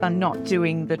I'm not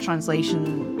doing the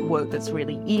translation work that's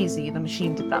really easy. The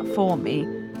machine did that for me.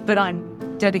 But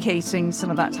I'm dedicating some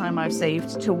of that time I've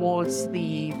saved towards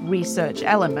the research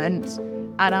element,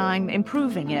 and I'm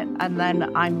improving it. And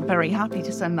then I'm very happy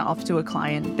to send that off to a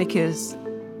client because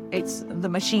it's the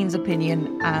machine's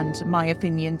opinion and my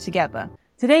opinion together.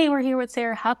 Today we're here with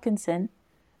Sarah Hopkinson,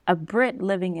 a Brit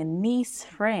living in Nice,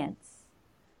 France.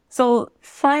 So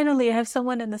finally I have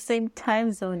someone in the same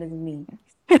time zone as me.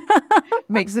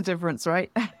 Makes a difference, right?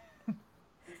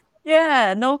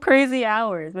 Yeah, no crazy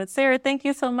hours. But Sarah, thank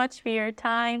you so much for your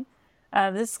time.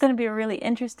 This is going to be a really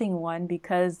interesting one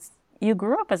because you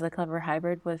grew up as a clever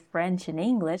hybrid with French and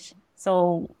English.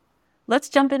 So let's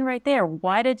jump in right there.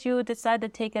 Why did you decide to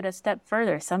take it a step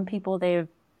further? Some people, they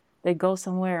go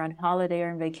somewhere on holiday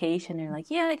or on vacation and they're like,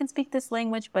 yeah, I can speak this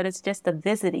language, but it's just a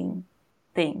visiting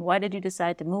thing. Why did you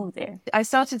decide to move there? I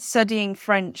started studying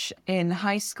French in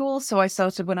high school, so I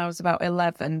started when I was about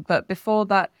 11. But before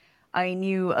that, I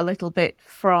knew a little bit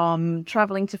from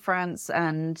traveling to France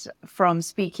and from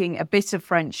speaking a bit of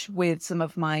French with some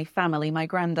of my family. My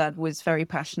granddad was very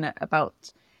passionate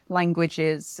about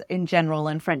languages in general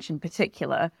and French in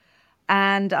particular.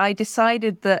 And I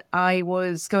decided that I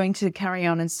was going to carry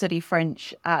on and study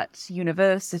French at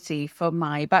university for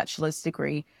my bachelor's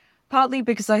degree, partly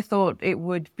because I thought it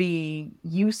would be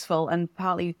useful and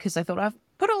partly because I thought I've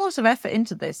put a lot of effort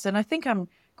into this and I think I'm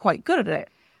quite good at it.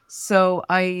 So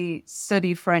I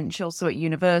studied French also at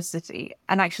university.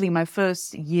 And actually my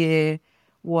first year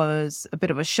was a bit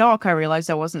of a shock. I realized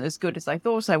I wasn't as good as I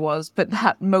thought I was, but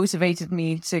that motivated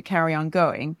me to carry on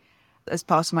going. As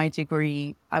part of my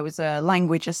degree, I was a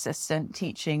language assistant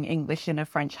teaching English in a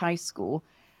French high school.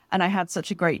 And I had such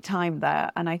a great time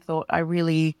there. And I thought I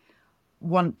really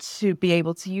want to be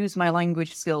able to use my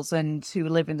language skills and to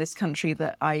live in this country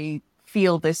that I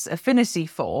feel this affinity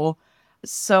for.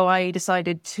 So I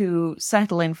decided to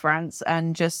settle in France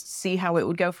and just see how it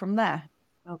would go from there.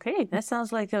 Okay, that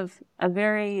sounds like a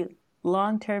very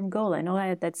long-term goal. I know I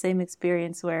had that same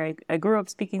experience where I grew up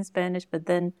speaking Spanish, but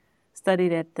then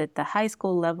studied at the high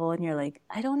school level, and you're like,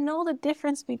 I don't know the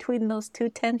difference between those two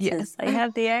tenses. Yes. I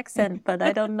have the accent, but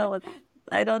I don't know it.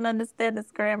 I don't understand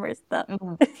this grammar stuff.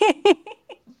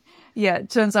 Yeah, it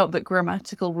turns out that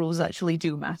grammatical rules actually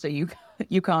do matter.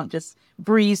 You can't just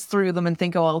breeze through them and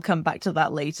think, oh, I'll come back to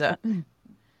that later.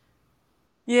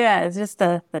 Yeah, it's just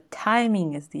the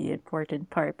timing is the important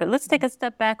part. But let's take a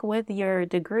step back with your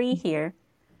degree here.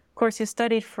 Of course, you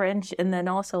studied French and then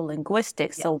also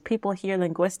linguistics. Yeah. So people hear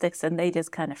linguistics and they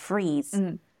just kind of freeze.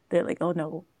 They're like, oh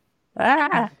no.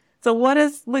 So what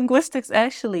is linguistics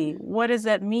actually? What does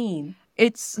that mean?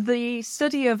 It's the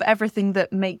study of everything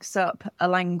that makes up a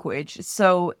language.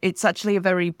 So it's actually a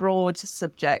very broad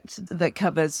subject that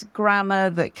covers grammar,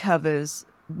 that covers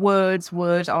words,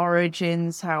 word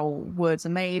origins, how words are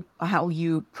made, how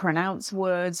you pronounce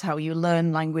words, how you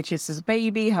learn languages as a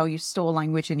baby, how you store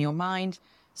language in your mind.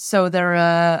 So there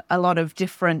are a lot of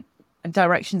different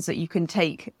directions that you can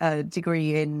take a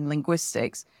degree in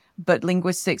linguistics, but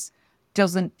linguistics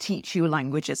doesn't teach you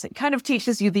languages. It kind of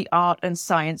teaches you the art and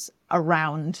science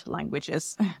around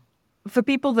languages. For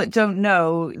people that don't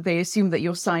know, they assume that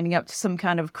you're signing up to some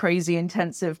kind of crazy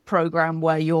intensive program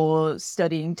where you're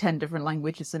studying 10 different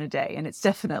languages in a day, and it's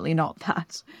definitely not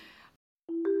that.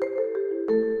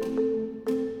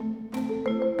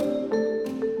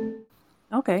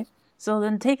 Okay, so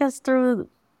then take us through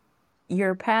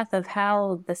your path of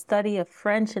how the study of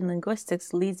French and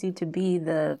linguistics leads you to be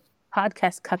the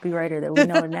podcast copywriter that we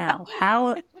know now.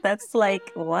 How that's like,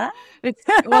 what?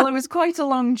 Well, it was quite a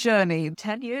long journey.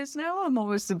 10 years now, I'm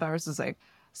almost embarrassed to say.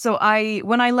 So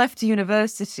when I left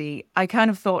university, I kind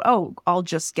of thought, oh, I'll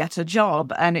just get a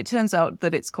job. And it turns out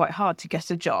that it's quite hard to get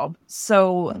a job.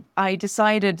 So I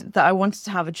decided that I wanted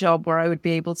to have a job where I would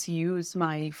be able to use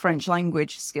my French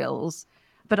language skills.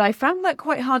 But I found that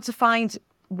quite hard to find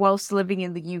whilst living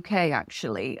in the UK,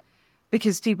 actually,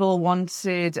 because people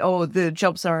wanted, the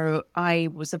jobs I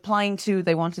was applying to,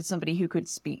 they wanted somebody who could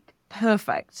speak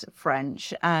perfect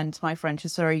French. And my French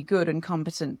is very good and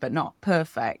competent, but not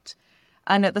perfect.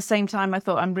 And at the same time, I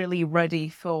thought I'm really ready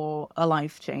for a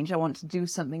life change. I want to do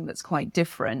something that's quite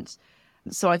different.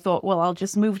 So I thought, well, I'll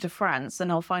just move to France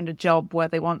and I'll find a job where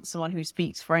they want someone who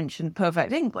speaks French and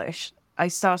perfect English. I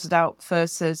started out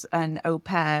first as an au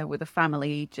pair with a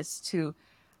family just to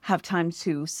have time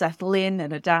to settle in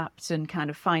and adapt and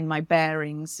kind of find my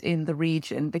bearings in the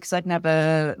region because I'd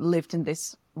never lived in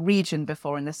this region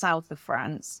before in the south of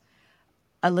France.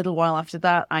 A little while after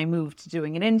that, I moved to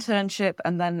doing an internship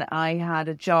and then I had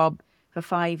a job for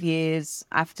 5 years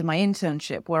after my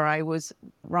internship, where I was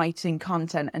writing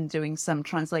content and doing some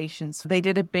translations. They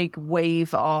did a big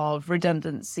wave of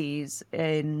redundancies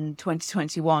in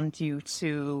 2021 due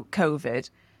to COVID.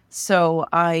 So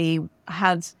I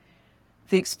had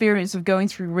the experience of going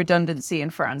through redundancy in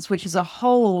France, which is a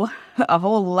whole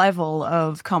level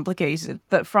of complicated.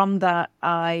 But from that,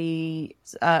 I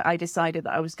decided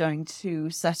that I was going to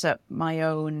set up my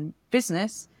own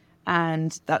business,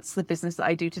 and that's the business that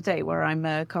I do today, where I'm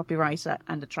a copywriter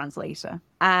and a translator.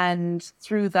 And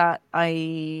through that,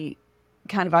 I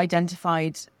kind of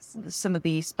identified some of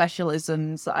the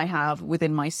specialisms that I have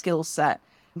within my skill set.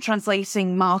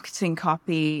 Translating marketing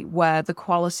copy where the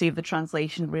quality of the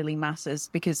translation really matters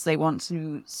because they want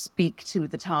to speak to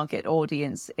the target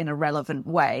audience in a relevant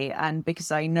way. And because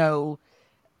I know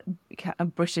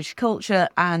British culture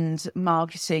and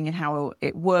marketing and how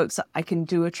it works, I can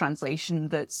do a translation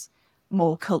that's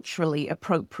more culturally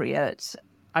appropriate.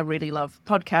 I really love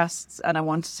podcasts, and I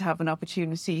wanted to have an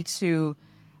opportunity to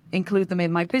include them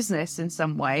in my business in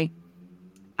some way.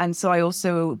 And so I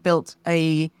also built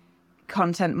a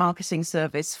content marketing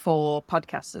service for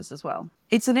podcasters as well.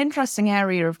 It's an interesting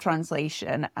area of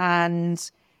translation,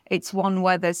 and it's one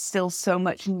where there's still so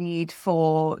much need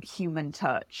for human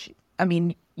touch. I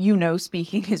mean,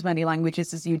 speaking as many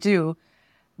languages as you do,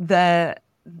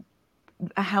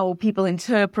 how people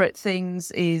interpret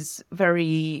things is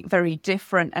very, very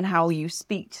different, and how you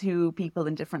speak to people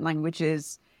in different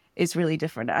languages is really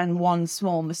different. And one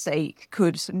small mistake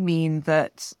could mean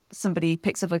that somebody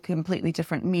picks up a completely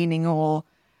different meaning or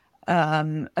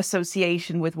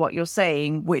association with what you're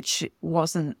saying, which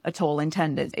wasn't at all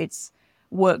intended. It's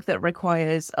work that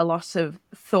requires a lot of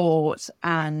thought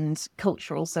and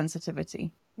cultural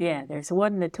sensitivity. Yeah, there's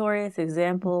one notorious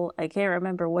example. I can't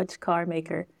remember which car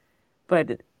maker,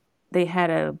 but they had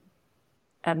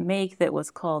a make that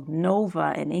was called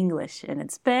Nova in English, and in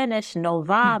Spanish,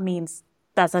 Nova means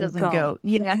doesn't go.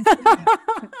 Yeah.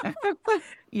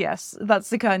 Yes, that's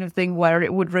the kind of thing where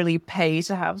it would really pay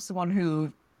to have someone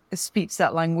who speaks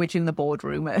that language in the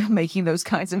boardroom making those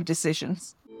kinds of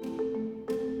decisions.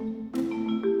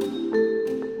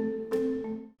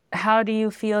 How do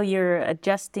you feel you're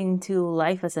adjusting to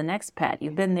life as an expat?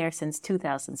 You've been there since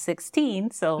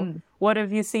 2016, so what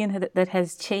have you seen that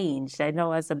has changed? I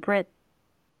know as a Brit,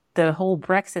 the whole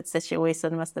Brexit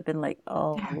situation must have been like,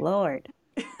 oh, Lord.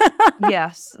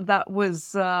 Yes,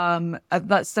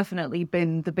 that's definitely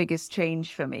been the biggest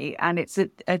change for me. And it's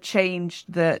a change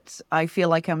that I feel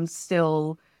like I'm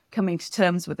still coming to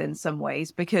terms with in some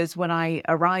ways, because when I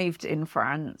arrived in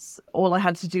France, all I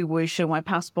had to do was show my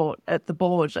passport at the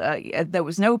border. There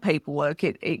was no paperwork.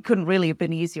 It couldn't really have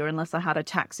been easier unless I had a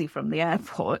taxi from the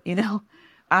airport,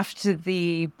 After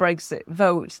the Brexit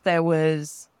vote, there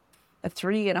was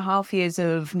 3.5 years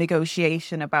of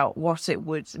negotiation about what it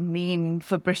would mean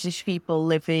for British people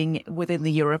living within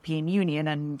the European Union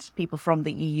and people from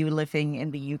the EU living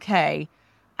in the UK.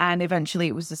 And eventually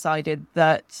it was decided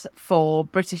that for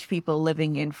British people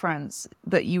living in France,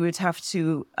 that you would have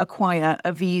to acquire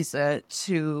a visa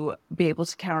to be able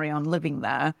to carry on living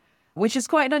there, which is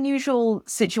quite an unusual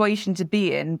situation to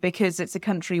be in because it's a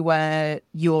country where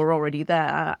you're already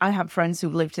there. I have friends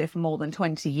who've lived here for more than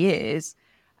 20 years.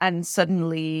 And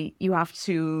suddenly you have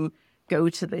to go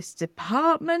to this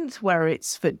department where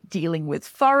it's for dealing with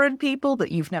foreign people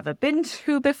that you've never been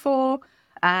to before.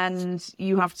 And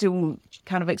you have to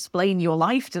kind of explain your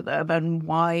life to them and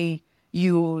why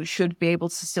you should be able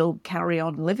to still carry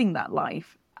on living that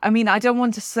life. I mean, I don't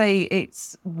want to say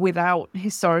it's without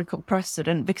historical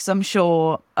precedent, because I'm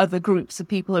sure other groups of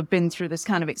people have been through this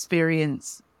kind of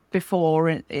experience before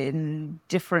in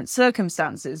different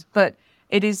circumstances. But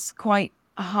it is quite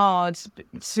hard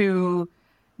to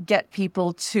get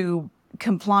people to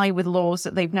comply with laws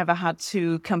that they've never had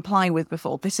to comply with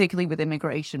before, particularly with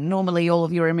immigration. Normally, all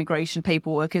of your immigration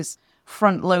paperwork is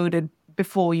front-loaded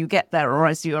before you get there or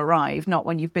as you arrive, not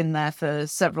when you've been there for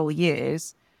several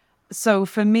years. So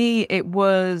for me, it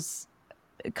was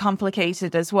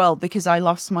complicated as well because I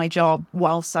lost my job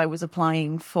whilst I was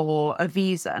applying for a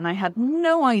visa, and I had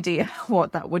no idea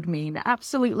what that would mean.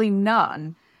 Absolutely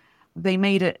none. They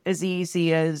made it as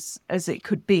easy as it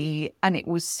could be, and it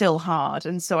was still hard.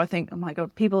 And so I think, oh my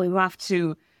God, people who have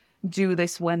to do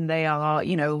this when they are,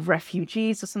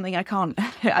 refugees or something, I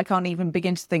can't even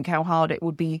begin to think how hard it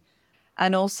would be.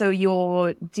 And also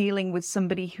you're dealing with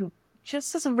somebody who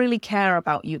just doesn't really care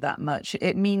about you that much.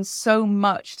 It means so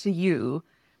much to you,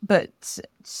 but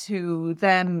to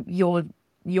them,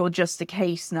 you're just a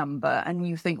case number. And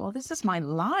you think, well, this is my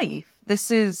life. This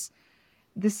is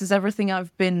this is everything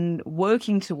I've been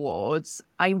working towards.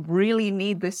 I really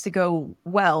need this to go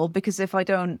well, because if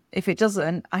it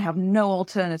doesn't, I have no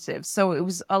alternative. So it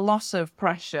was a lot of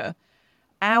pressure.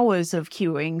 Hours of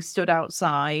queuing, stood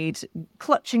outside,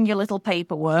 clutching your little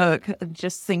paperwork,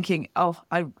 just thinking, oh,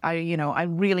 I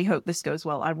really hope this goes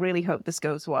well. I really hope this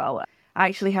goes well. I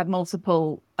actually had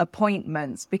multiple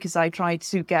appointments because I tried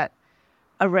to get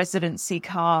a residency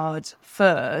card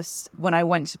first. When I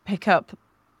went to pick up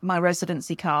my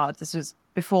residency card, this was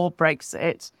before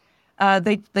Brexit,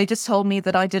 they just told me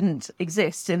that I didn't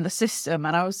exist in the system.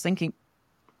 And I was thinking,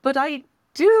 but I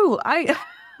do.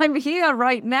 I'm here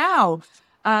right now.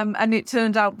 And it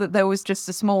turned out that there was just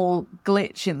a small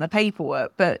glitch in the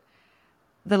paperwork. But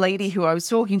the lady who I was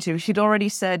talking to, she'd already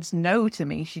said no to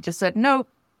me. She just said, no,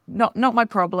 not my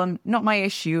problem, not my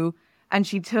issue. And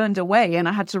she turned away, and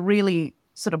I had to really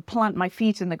sort of plant my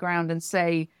feet in the ground and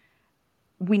say,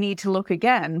 we need to look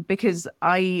again, because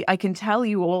I can tell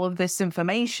you all of this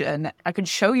information. I can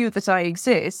show you that I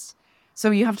exist.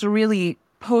 So you have to really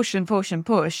push and push and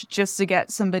push just to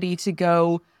get somebody to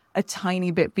go a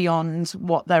tiny bit beyond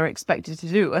what they're expected to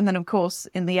do. And then, of course,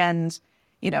 in the end,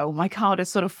 my card has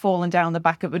sort of fallen down the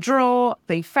back of a drawer.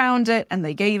 They found it and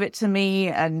they gave it to me,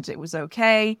 and it was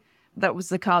okay. That was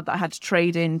the card that I had to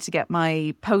trade in to get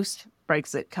my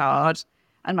post-Brexit card.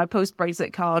 And my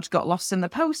post-Brexit card got lost in the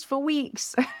post for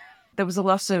weeks. There was a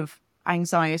lot of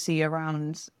anxiety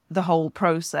around the whole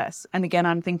process. And again,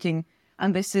 I'm thinking,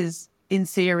 and this is in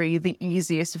theory the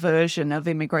easiest version of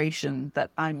immigration that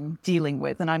I'm dealing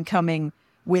with. And I'm coming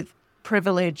with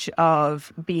privilege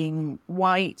of being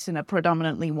white in a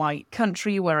predominantly white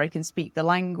country where I can speak the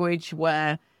language,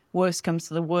 where worst comes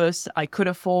to the worst, I could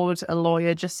afford a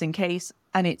lawyer just in case.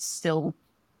 And it's still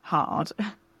hard.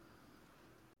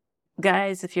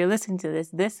 Guys, if you're listening to this,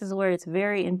 this is where it's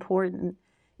very important,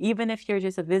 even if you're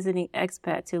just a visiting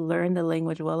expat, to learn the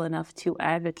language well enough to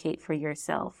advocate for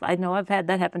yourself. I know I've had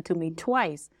that happen to me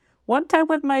twice. One time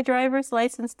with my driver's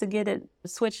license, to get it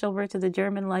switched over to the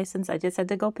German license, I just had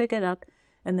to go pick it up.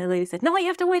 And the lady said, no, you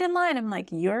have to wait in line. I'm like,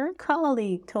 your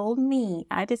colleague told me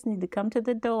I just need to come to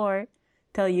the door,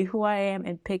 tell you who I am,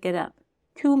 and pick it up.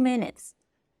 2 minutes.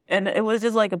 And it was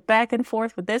just like a back and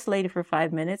forth with this lady for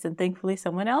 5 minutes. And thankfully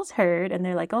someone else heard. And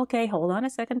they're like, okay, hold on a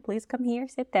second. Please come here.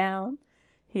 Sit down.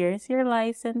 Here's your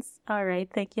license. All right.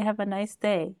 Thank you. Have a nice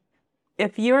day.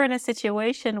 If you're in a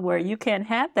situation where you can't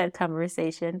have that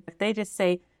conversation, if they just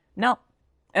say, no,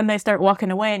 and they start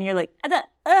walking away and you're like,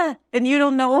 and you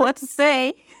don't know what to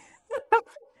say,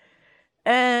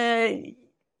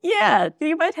 yeah,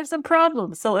 you might have some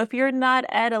problems. So if you're not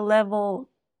at a level,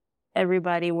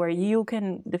 everybody, where you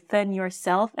can defend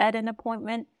yourself at an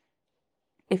appointment,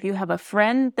 if you have a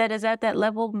friend that is at that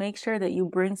level, make sure that you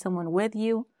bring someone with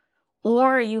you,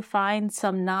 or you find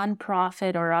some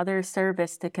nonprofit or other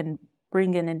service that can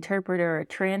bring an interpreter or a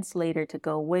translator to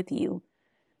go with you,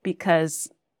 because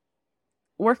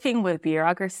working with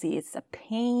bureaucracy is a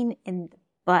pain in the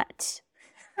butt,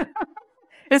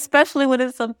 especially when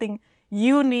it's something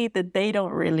you need that they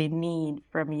don't really need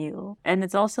from you. And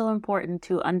it's also important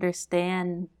to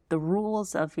understand the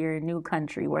rules of your new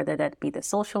country, whether that be the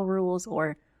social rules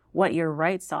or what your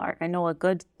rights are. I know a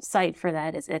good site for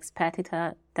that is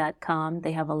expatita.com.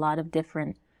 They have a lot of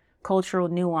different cultural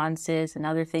nuances and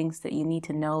other things that you need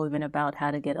to know, even about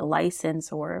how to get a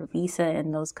license or a visa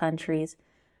in those countries.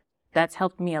 That's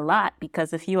helped me a lot,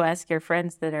 because if you ask your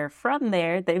friends that are from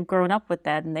there, they've grown up with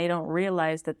that and they don't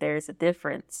realize that there's a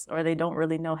difference, or they don't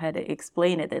really know how to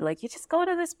explain it. They're like, you just go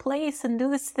to this place and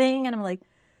do this thing. And I'm like,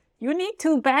 you need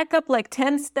to back up like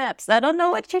 10 steps. I don't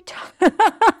know what you're talking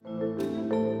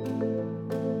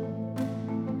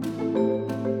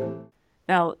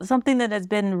Now, something that has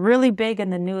been really big in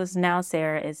the news now,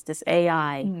 Sarah, is this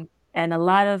AI. Mm-hmm. And a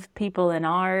lot of people in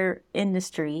our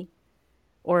industry,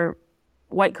 or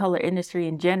white collar industry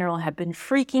in general, have been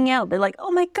freaking out. They're like,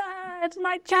 oh my God,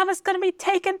 my job is going to be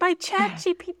taken by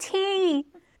ChatGPT.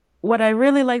 What I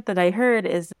really like that I heard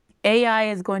is AI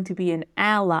is going to be an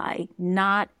ally,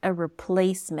 not a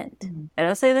replacement. Mm-hmm. And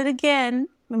I'll say that again.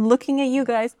 I'm looking at you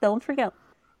guys. Don't forget.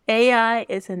 AI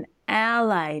is an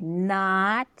ally,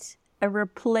 not a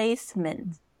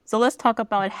replacement. So let's talk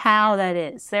about how that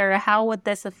is. Sarah, how would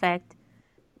this affect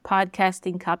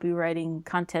podcasting, copywriting,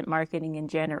 content marketing in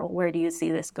general? Where do you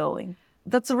see this going?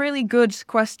 That's a really good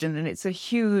question, and it's a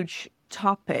huge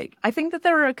topic. I think that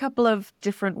there are a couple of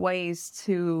different ways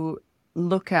to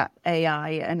look at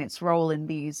AI and its role in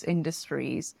these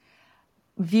industries.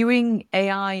 Viewing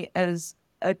AI as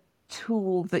a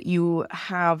tool that you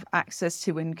have access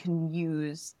to and can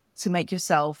use to make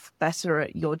yourself better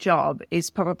at your job is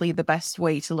probably the best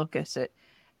way to look at it.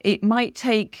 it might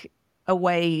take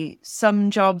away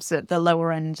some jobs at the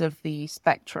lower end of the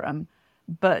spectrum,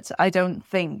 but I don't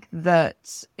think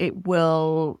that it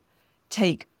will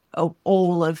take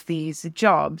all of these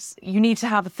jobs. You need to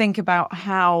have a think about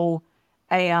how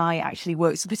AI actually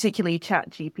works, particularly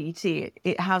ChatGPT.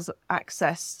 It has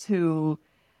access to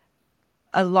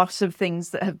a lot of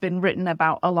things that have been written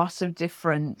about a lot of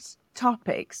different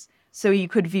topics. So you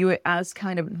could view it as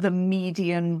kind of the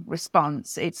median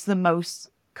response. It's the most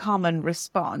common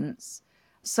response.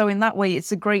 So in that way,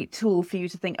 it's a great tool for you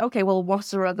to think, okay, well,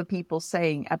 what are other people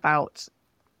saying about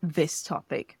this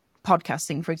topic?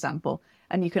 Podcasting, for example.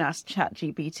 And you can ask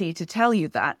ChatGPT to tell you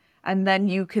that. And then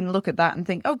you can look at that and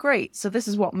think, oh, great. So this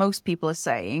is what most people are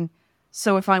saying.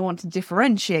 So if I want to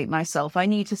differentiate myself, I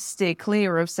need to steer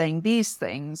clear of saying these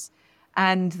things.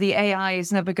 And the AI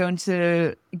is never going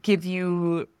to give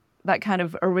you that kind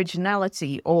of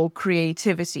originality or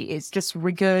creativity. It's just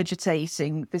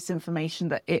regurgitating this information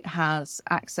that it has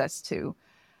access to.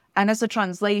 And as a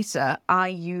translator, I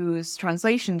use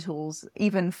translation tools.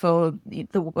 Even for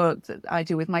the work that I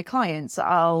do with my clients,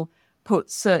 I'll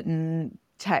put certain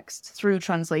text through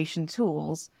translation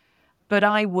tools, but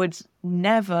I would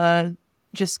never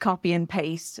just copy and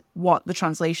paste what the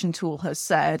translation tool has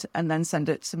said and then send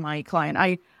it to my client.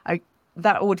 I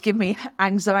that would give me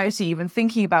anxiety even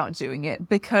thinking about doing it,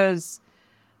 because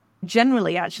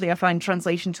generally, actually, I find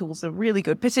translation tools are really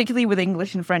good, particularly with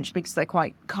English and French, because they're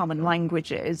quite common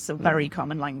languages, so very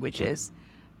common languages.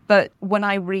 But when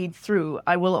I read through,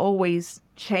 I will always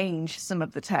change some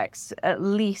of the text, at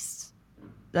least,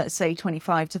 let's say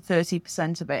 25 to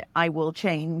 30% of it, I will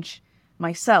change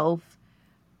myself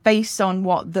based on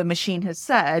what the machine has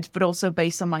said, but also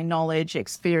based on my knowledge,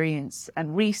 experience,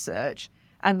 and research.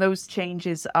 And those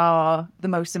changes are the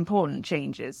most important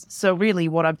changes. So really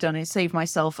what I've done is save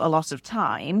myself a lot of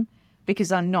time,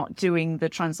 because I'm not doing the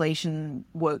translation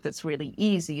work that's really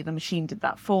easy. The machine did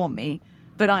that for me.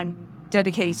 But I'm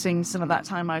dedicating some of that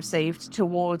time I've saved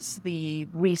towards the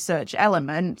research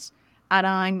element, and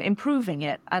I'm improving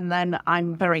it. And then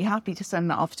I'm very happy to send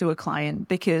that off to a client,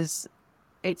 because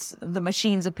it's the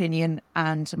machine's opinion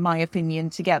and my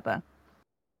opinion together.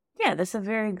 Yeah, that's a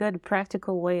very good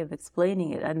practical way of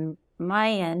explaining it. On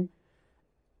my end,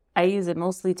 I use it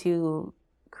mostly to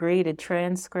create a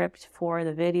transcript for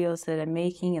the videos that I'm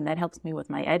making, and that helps me with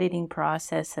my editing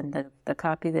process and the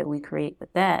copy that we create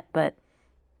with that. But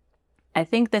I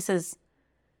think this is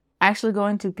actually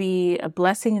going to be a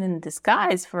blessing in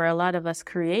disguise for a lot of us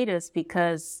creatives,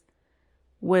 because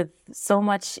with so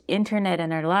much internet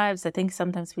in our lives, I think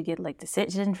sometimes we get like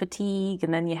decision fatigue,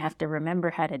 and then you have to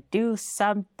remember how to do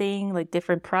something, like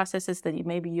different processes that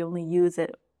you only use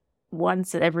it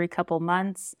once every couple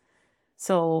months.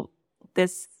 So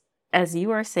this, as you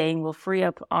are saying, will free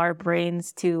up our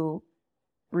brains to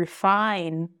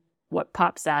refine what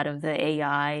pops out of the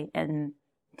AI and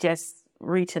just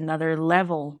reach another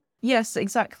level. Yes,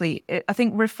 exactly. I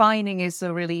think refining is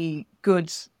a really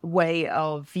good way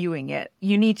of viewing it.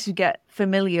 You need to get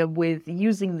familiar with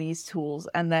using these tools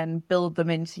and then build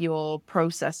them into your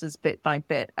processes bit by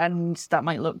bit. And that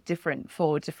might look different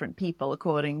for different people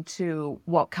according to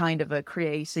what kind of a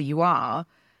creator you are.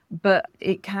 But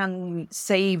it can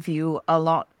save you a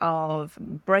lot of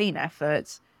brain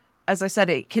effort. As I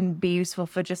said, it can be useful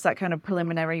for just that kind of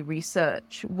preliminary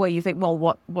research where you think,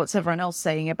 well, what's everyone else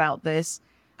saying about this?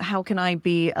 How can I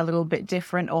be a little bit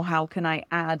different, or how can I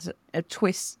add a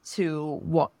twist to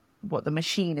what the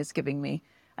machine is giving me?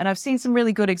 And I've seen some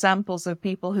really good examples of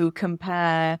people who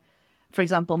compare, for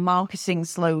example, marketing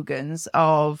slogans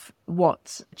of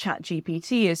what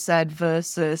ChatGPT has said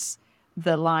versus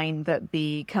the line that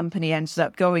the company ended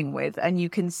up going with. And you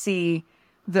can see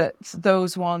that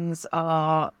those ones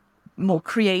are more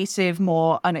creative,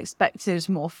 more unexpected,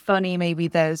 more funny. Maybe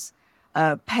there's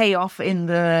payoff in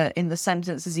the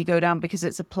sentence as you go down because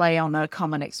it's a play on a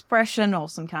common expression or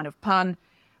some kind of pun,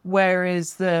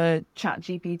 whereas the chat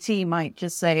GPT might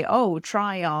just say, oh,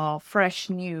 try our fresh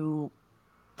new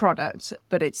product,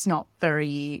 but it's not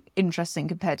very interesting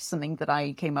compared to something that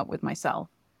I came up with myself.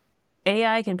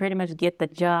 AI can pretty much get the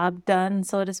job done,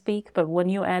 so to speak, but when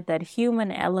you add that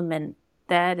human element,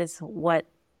 that is what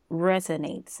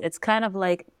resonates. It's kind of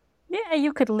like, yeah,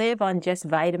 you could live on just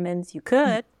vitamins, you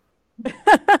could.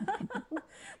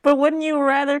 But wouldn't you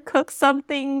rather cook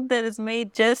something that is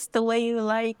made just the way you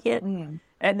like it and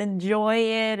enjoy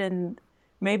it? And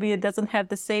maybe it doesn't have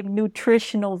the same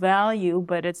nutritional value,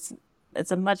 but it's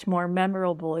a much more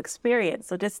memorable experience.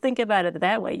 So just think about it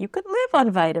that way. You could live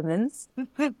on vitamins.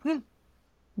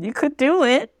 You could do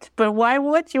it, but why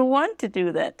would you want to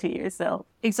do that to yourself?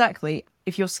 Exactly.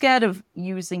 If you're scared of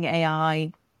using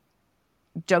AI,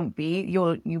 don't be.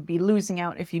 You'll be losing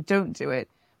out if you don't do it.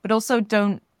 But also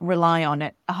don't rely on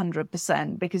it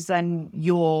 100%, because then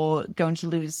you're going to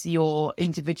lose your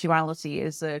individuality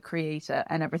as a creator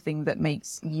and everything that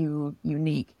makes you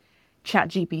unique.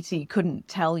 ChatGPT couldn't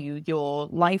tell you your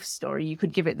life story. You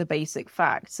could give it the basic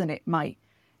facts and it might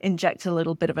inject a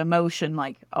little bit of emotion,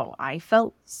 like, oh, I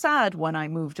felt sad when I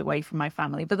moved away from my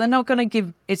family. But it's not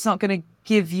going to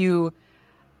give you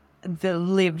the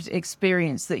lived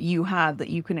experience that you had, that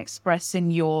you can express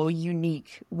in your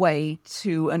unique way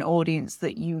to an audience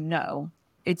that you know.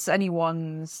 It's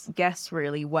anyone's guess,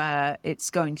 really, where it's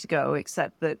going to go,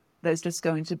 except that there's just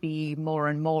going to be more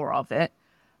and more of it.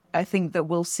 I think that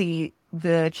we'll see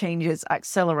the changes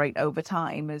accelerate over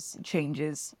time as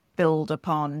changes build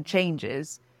upon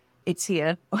changes. It's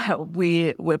here. Well,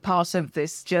 we're part of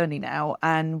this journey now,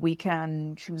 and we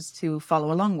can choose to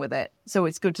follow along with it. So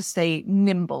it's good to stay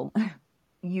nimble.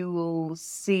 You will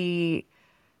see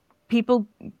people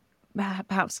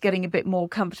perhaps getting a bit more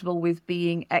comfortable with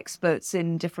being experts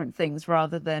in different things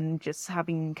rather than just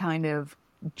having kind of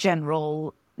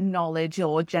general knowledge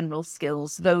or general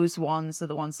skills. Those ones are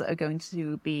the ones that are going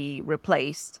to be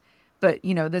replaced. But,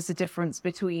 there's a difference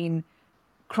between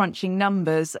crunching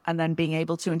numbers and then being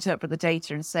able to interpret the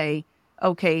data and say,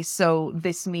 okay, so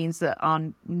this means that our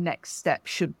next step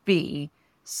should be.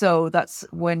 So that's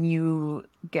when you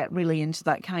get really into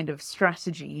that kind of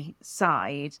strategy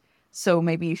side. So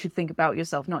maybe you should think about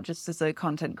yourself not just as a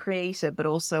content creator, but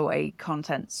also a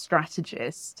content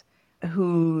strategist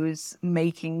who's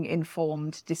making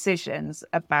informed decisions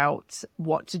about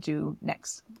what to do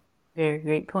next. Very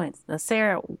great points. Now,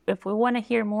 Sarah, if we want to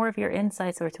hear more of your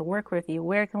insights or to work with you,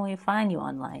 where can we find you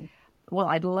online? Well,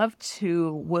 I'd love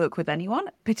to work with anyone,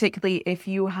 particularly if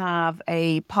you have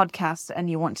a podcast and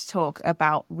you want to talk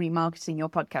about remarketing your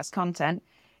podcast content.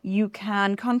 You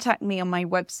can contact me on my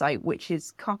website, which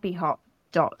is copyhop.co.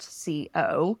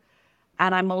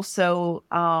 And I'm also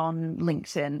on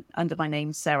LinkedIn under my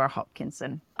name, Sarah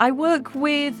Hopkinson. I work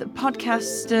with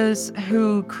podcasters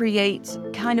who create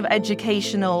kind of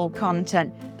educational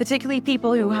content, particularly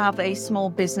people who have a small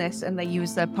business and they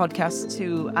use their podcast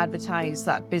to advertise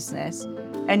that business.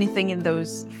 Anything in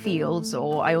those fields,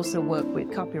 or I also work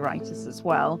with copywriters as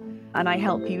well. And I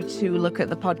help you to look at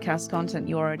the podcast content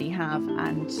you already have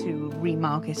and to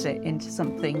remarket it into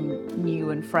something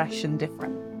new and fresh and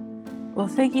different. Well,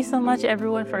 thank you so much,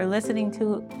 everyone, for listening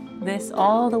to this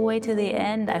all the way to the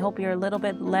end. I hope you're a little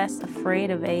bit less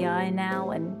afraid of AI now.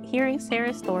 And hearing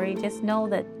Sarah's story, just know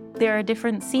that there are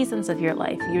different seasons of your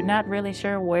life. You're not really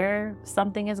sure where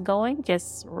something is going.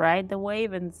 Just ride the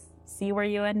wave and see where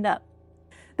you end up.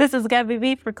 This is Gabby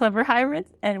V for Clever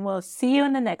Hybrids, and we'll see you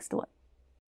in the next one.